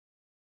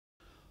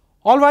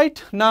All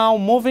right, now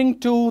moving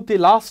to the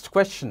last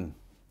question,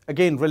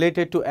 again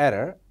related to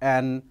error,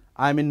 and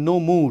I'm in no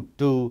mood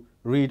to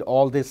read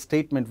all this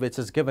statement which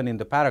is given in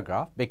the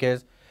paragraph,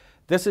 because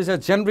this is a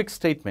generic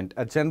statement,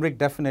 a generic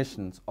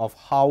definition of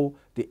how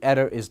the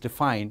error is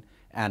defined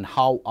and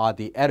how are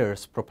the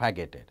errors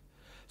propagated.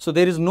 So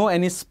there is no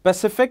any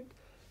specific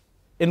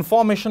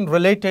information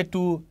related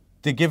to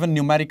the given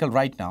numerical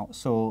right now.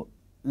 So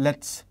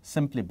let's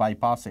simply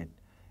bypass it.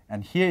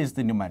 And here is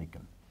the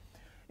numerical.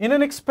 In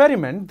an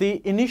experiment,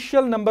 the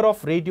initial number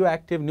of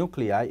radioactive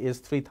nuclei is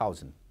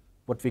 3000,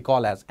 what we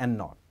call as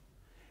N0.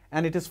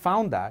 And it is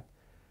found that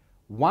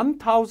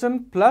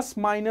 1000 plus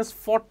minus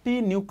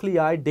 40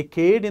 nuclei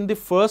decayed in the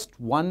first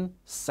 1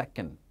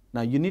 second.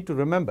 Now you need to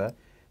remember,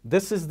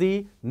 this is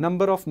the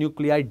number of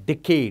nuclei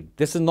decayed.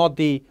 This is not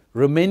the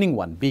remaining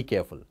one, be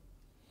careful.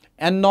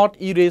 N0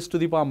 e raised to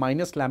the power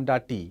minus lambda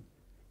t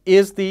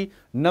is the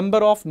number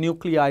of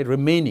nuclei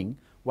remaining,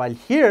 while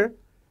here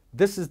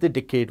this is the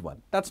decayed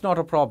one. That's not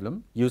a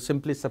problem. You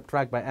simply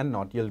subtract by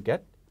N0, you'll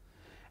get.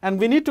 And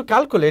we need to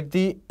calculate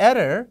the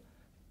error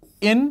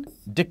in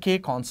decay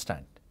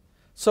constant.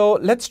 So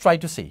let's try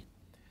to see.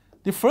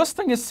 The first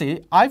thing is,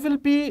 say, I will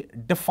be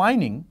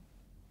defining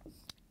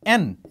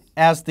N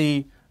as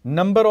the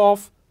number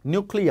of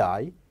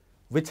nuclei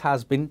which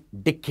has been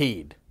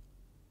decayed.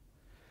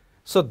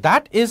 So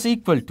that is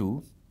equal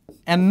to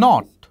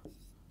N0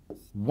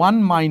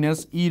 1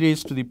 minus e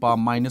raised to the power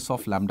minus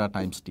of lambda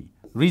times t.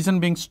 Reason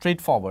being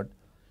straightforward.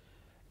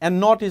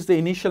 N0 is the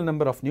initial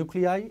number of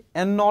nuclei.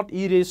 N0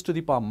 e raised to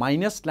the power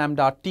minus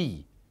lambda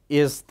t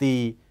is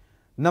the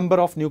number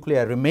of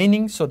nuclei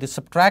remaining. So the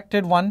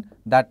subtracted one,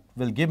 that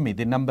will give me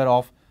the number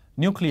of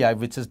nuclei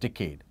which is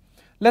decayed.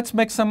 Let's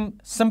make some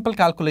simple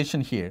calculation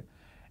here.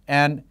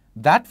 And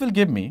that will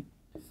give me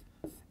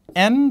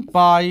N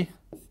by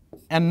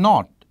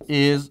N0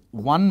 is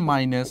 1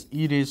 minus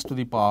e raised to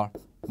the power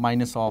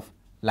minus of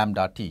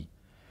lambda t.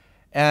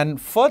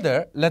 And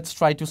further, let's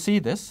try to see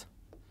this.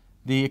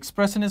 The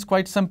expression is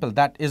quite simple.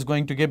 That is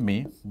going to give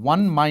me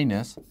 1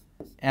 minus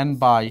N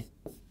by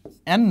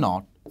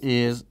N0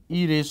 is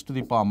e raised to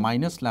the power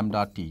minus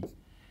lambda t.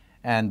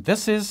 And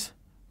this is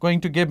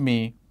going to give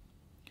me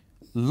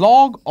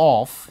log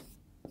of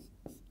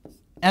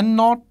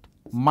N0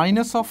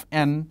 minus of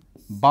N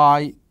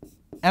by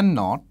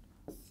N0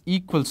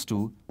 equals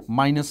to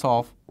minus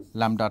of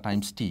lambda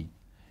times t.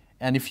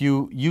 And if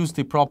you use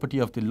the property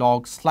of the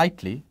log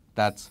slightly,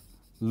 that's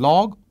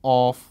log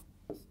of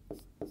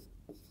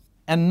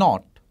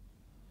N0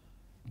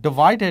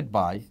 divided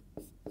by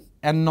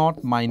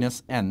N0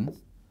 minus N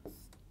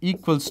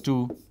equals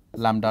to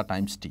lambda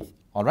times t.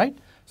 All right.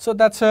 So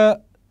that's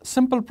a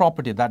simple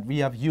property that we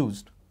have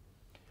used.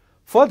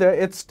 Further,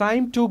 it's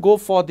time to go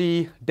for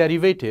the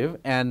derivative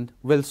and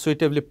will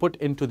suitably put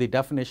into the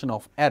definition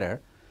of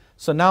error.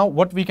 So now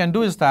what we can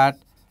do is that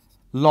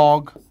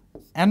log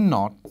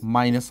N0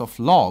 minus of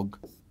log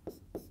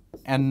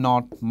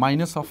N0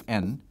 minus of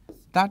N,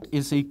 that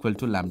is equal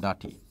to lambda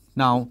t.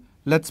 Now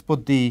let's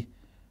put the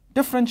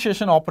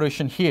differentiation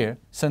operation here.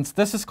 Since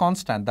this is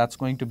constant, that's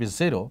going to be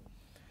 0.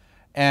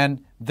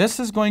 And this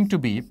is going to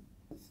be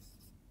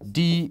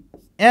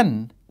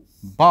dn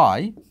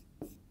by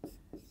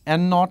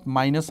N0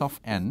 minus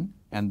of N,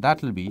 and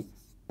that will be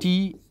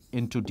t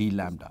into d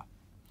lambda.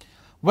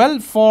 Well,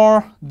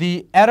 for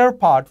the error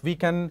part, we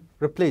can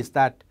replace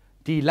that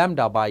d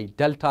lambda by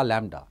delta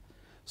lambda.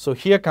 So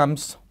here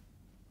comes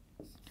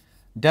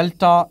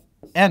delta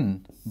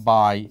n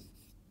by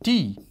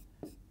t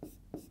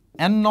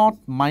N0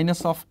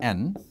 minus of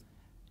N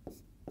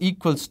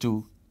equals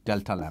to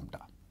delta lambda.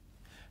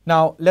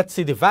 Now let's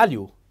see the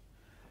value.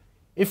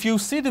 If you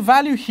see the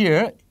value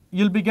here,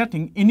 you'll be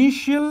getting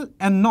initial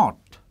N0.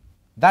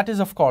 That is,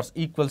 of course,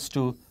 equals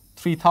to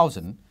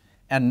 3000,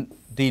 and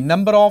the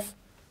number of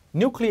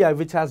nuclei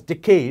which has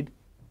decayed,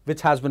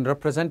 which has been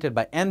represented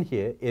by N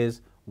here,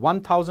 is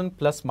 1000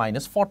 plus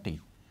minus 40.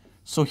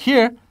 So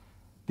here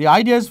the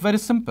idea is very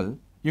simple.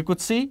 You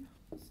could see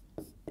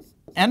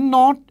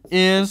N0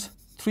 is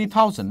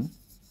 3000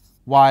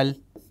 while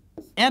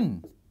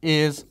N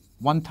is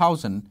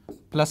 1000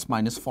 plus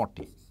minus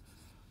 40.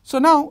 So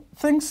now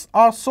things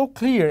are so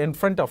clear in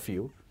front of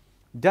you.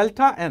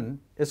 Delta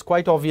N is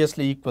quite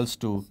obviously equals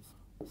to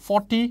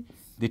 40.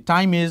 The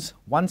time is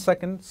 1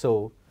 second,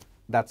 so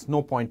that's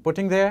no point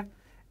putting there.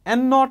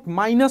 N0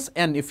 minus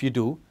N, if you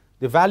do,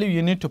 the value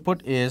you need to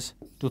put is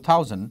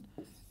 2000,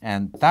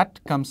 and that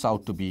comes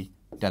out to be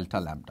delta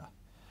lambda.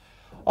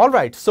 All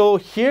right, so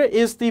here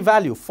is the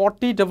value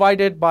 40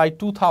 divided by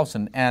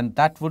 2000, and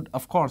that would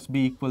of course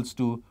be equals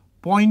to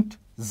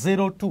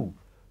 0.02.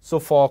 So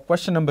for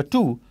question number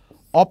 2,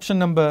 option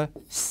number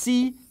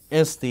C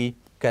is the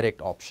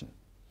correct option.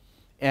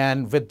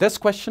 And with this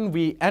question,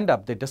 we end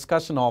up the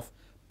discussion of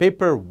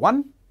paper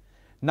 1.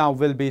 Now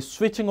we'll be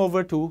switching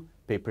over to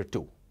paper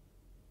 2.